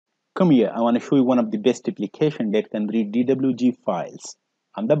Come here, I want to show you one of the best applications that can read DWG files.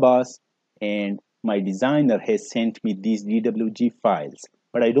 I'm the boss and my designer has sent me these DWG files,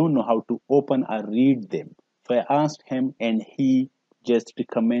 but I don't know how to open or read them. So I asked him and he just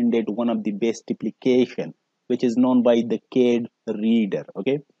recommended one of the best application which is known by the CADReader.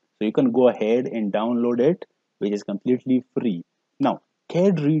 Okay, so you can go ahead and download it, which is completely free. Now,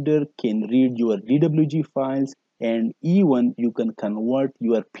 CADReader can read your DWG files and even you can convert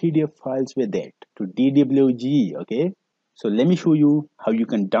your PDF files with it to DWG. Okay, so let me show you how you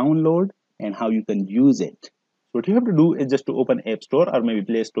can download and how you can use it. So what you have to do is just to open App Store or maybe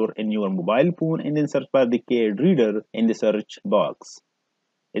Play Store in your mobile phone and then search for the CADReader in the search box.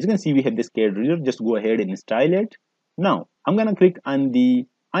 As you can see, we have this CADReader. Just go ahead and install it. Now I'm gonna click on the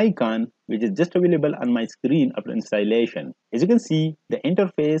icon which is just available on my screen after installation. As you can see, the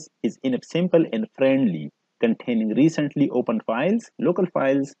interface is simple and friendly, containing recently opened files, local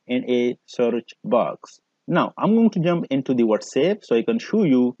files, and a search box. Now I'm going to jump into the WhatsApp so I can show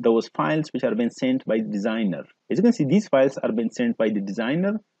you those files which are being sent by the designer. As you can see, these files are being sent by the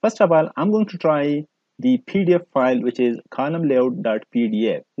designer. First of all, I'm going to try the PDF file which is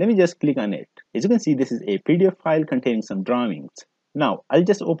columnlayout.pdf. Let me just click on it. As you can see, this is a PDF file containing some drawings. Now I'll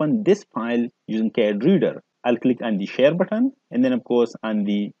just open this file using CADReader. I'll click on the share button and then of course on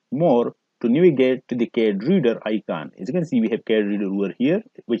the more to navigate to the CADReader icon. As you can see, we have CADReader over here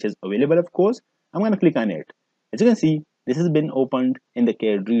which is available of course. I'm going to click on it. As you can see, this has been opened in the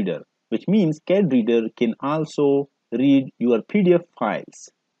CADReader, which means CADReader can also read your PDF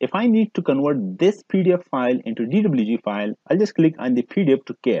files. If I need to convert this PDF file into DWG file, I'll just click on the PDF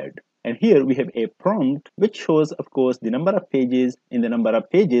to CAD. And here we have a prompt which shows of course the number of pages in the number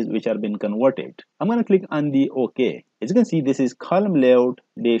of pages which are being converted. I'm going to click on the OK. As you can see, this is column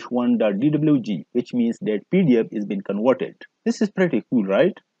layout-1.dwg, which means that PDF is being converted. This is pretty cool,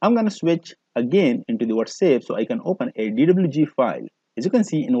 right? I'm going to switch again into the WhatsApp so I can open a DWG file. As you can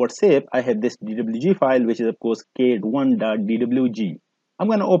see in WhatsApp, I have this DWG file which is of course CAD1.dwg. I'm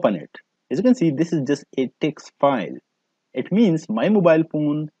going to open it. As you can see, this is just a text file. It means my mobile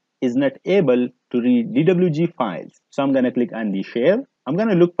phone is not able to read DWG files. So I'm going to click on the share. I'm going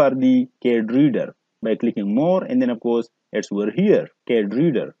to look for the CADReader by clicking more and then of course it's over here,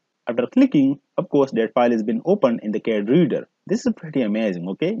 CADReader. After clicking, of course that file has been opened in the CADReader. This is pretty amazing,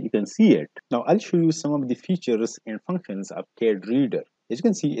 okay? You can see it. Now I'll show you some of the features and functions of CADReader. As you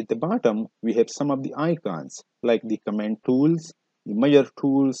can see at the bottom, we have some of the icons like the command tools, the measure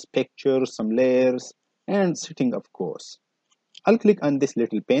tools, pictures, some layers, and setting of course. I'll click on this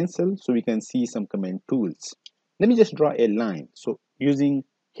little pencil so we can see some command tools. Let me just draw a line. So using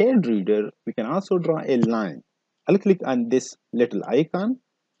CADReader, we can also draw a line. I'll click on this little icon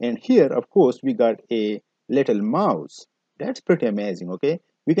and here of course we got a little mouse. That's pretty amazing, okay?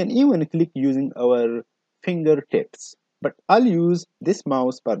 We can even click using our fingertips, but I'll use this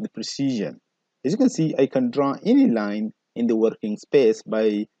mouse for the precision. As you can see, I can draw any line in the working space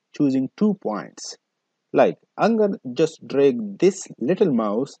by choosing 2 points. Like I'm gonna just drag this little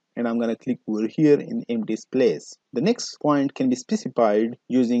mouse and I'm gonna click over here in empty space. The next point can be specified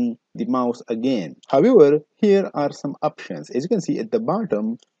using the mouse again. However, here are some options. As you can see at the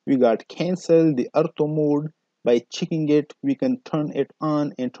bottom, we got cancel the ortho mode. By checking it, we can turn it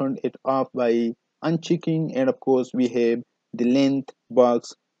on and turn it off by unchecking, and of course we have the length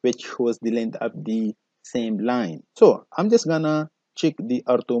box which shows the length of the same line. So I'm just gonna check the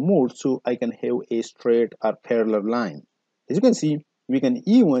ortho mode so I can have a straight or parallel line. As you can see, we can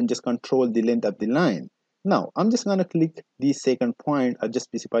even just control the length of the line. Now I'm just gonna click the second point or just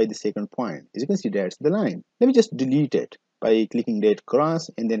specify the second point. As you can see, that's the line. Let me just delete it by clicking that cross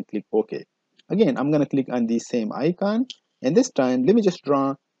and then click OK. Again, I'm gonna click on the same icon and this time let me just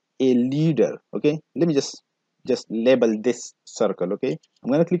draw a leader. Okay, let me just label this circle. Okay,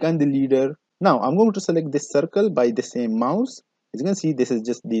 I'm gonna click on the leader. Now I'm going to select this circle by the same mouse. As you can see, this is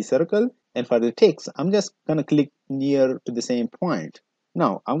just the circle, and for the text I'm just gonna click near to the same point.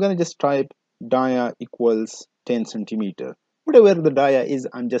 Now I'm gonna just type dia equals 10 centimeter. Whatever the dia is,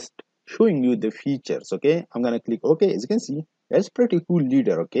 I'm just showing you the features. Okay, I'm gonna click OK. As you can see, that's pretty cool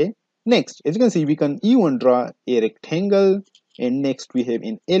leader. Okay, next, as you can see, we can even draw a rectangle, and next we have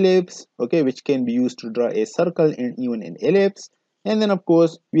an ellipse, okay, which can be used to draw a circle and even an ellipse. And then of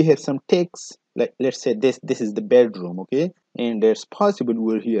course we have some text, like let's say this is the bedroom, okay, and there's possible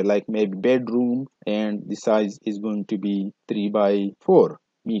over here like maybe bedroom, and the size is going to be 3 by 4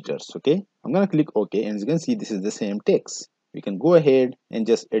 meters. Okay, I'm gonna click OK, and as you can see, this is the same text. We can go ahead and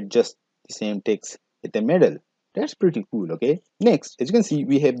just adjust the same text at the middle. That's pretty cool. Okay, next, as you can see,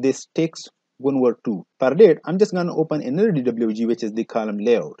 we have this text one word to. For that, I'm just gonna open another DWG, which is the column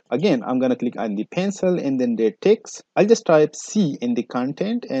layout. Again, I'm gonna click on the pencil and then the text. I'll just type C in the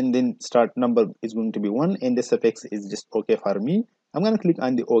content and then start number is going to be 1 and the suffix is just okay for me. I'm gonna click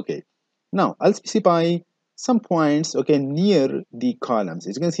on the OK. Now I'll specify some points, okay, near the columns.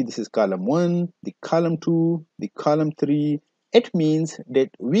 As you can see, this is column 1, the column 2, the column 3. It means that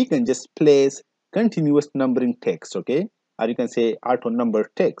we can just place continuous numbering text, okay, or you can say auto number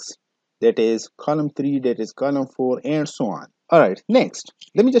text. That is column 3, that is column 4, and so on. Alright, next,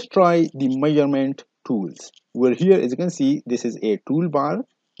 let me just try the measurement tools. Well, here, as you can see, this is a toolbar,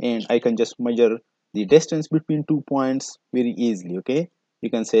 and I can just measure the distance between 2 points very easily, okay. You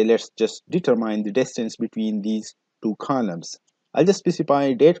can say let's just determine the distance between these 2 columns. I'll just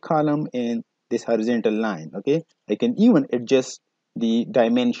specify date column and this horizontal line, okay. I can even adjust the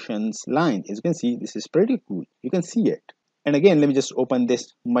dimensions line. As you can see, this is pretty cool. You can see it. And again, let me just open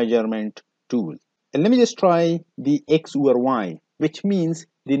this measurement tool. And let me just try the X over Y, which means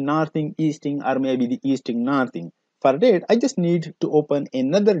the northing, easting, or maybe the easting, northing. For that, I just need to open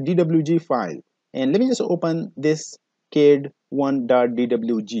another DWG file. And let me just open this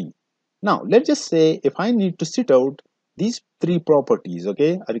CAD1.dwg. Now, let's just say if I need to sit out these 3 properties,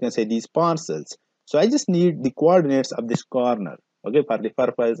 okay, or you can say these parcels. So I just need the coordinates of this corner, okay, for the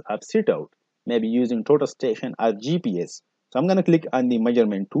purpose of sit out, maybe using total station or GPS. So I'm going to click on the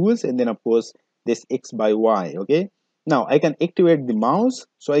measurement tools and then of course this X by Y, okay. Now I can activate the mouse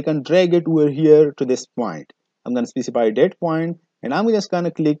so I can drag it over here to this point. I'm going to specify that point and I'm just going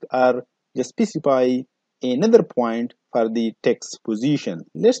to click or just specify another point for the text position.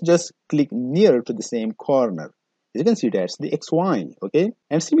 Let's just click near to the same corner. As you can see, that's the XY, okay.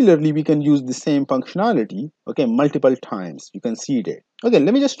 And similarly, we can use the same functionality, okay, multiple times. You can see that. Okay,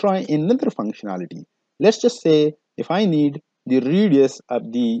 let me just try another functionality. Let's just say if I need the radius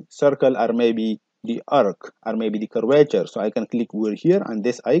of the circle or maybe the arc or maybe the curvature, so I can click over here on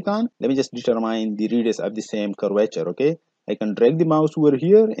this icon. Let me just determine the radius of the same curvature, okay. I can drag the mouse over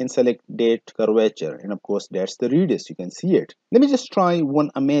here and select date curvature, and of course that's the radius. You can see it. Let me just try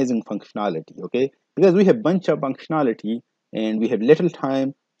one amazing functionality, okay, because we have bunch of functionality and we have little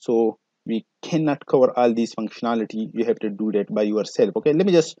time, so we cannot cover all these functionality. You have to do that by yourself, okay. Let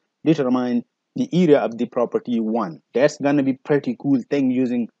me just determine the area of the property 1. That's gonna be pretty cool thing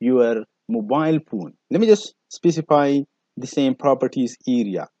using your mobile phone. Let me just specify the same properties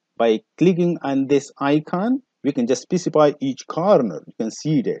area by clicking on this icon. We can just specify each corner. You can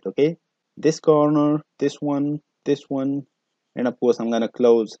see that, okay, this corner, this one, and of course I'm gonna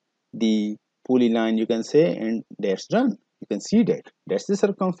close the polyline, you can say, and that's done. You can see that that's the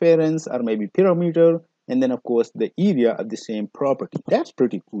circumference or maybe perimeter, and then of course the area of the same property. That's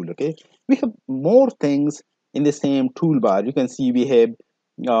pretty cool, okay. We have more things in the same toolbar. You can see we have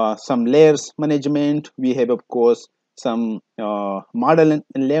some layers management. We have of course some model and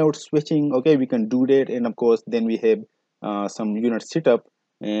layout switching, okay, we can do that. And of course then we have some unit setup,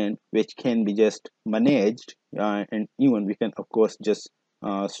 and which can be just managed, and even we can of course just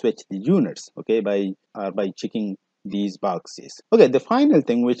switch the units, okay, by checking these boxes. Okay, the final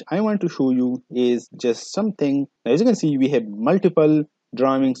thing which I want to show you is just something. As you can see, we have multiple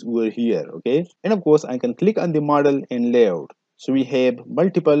drawings over here, okay, and of course I can click on the model and layout. So we have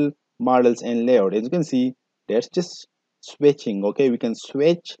multiple models and layout. As you can see, that's just switching, okay. We can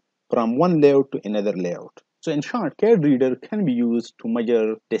switch from one layout to another layout. So in short, CADReader can be used to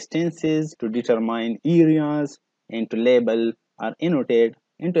measure distances, to determine areas, and to label or annotate,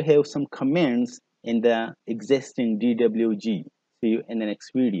 and to have some commands in the existing DWG. See you in the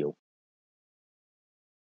next video.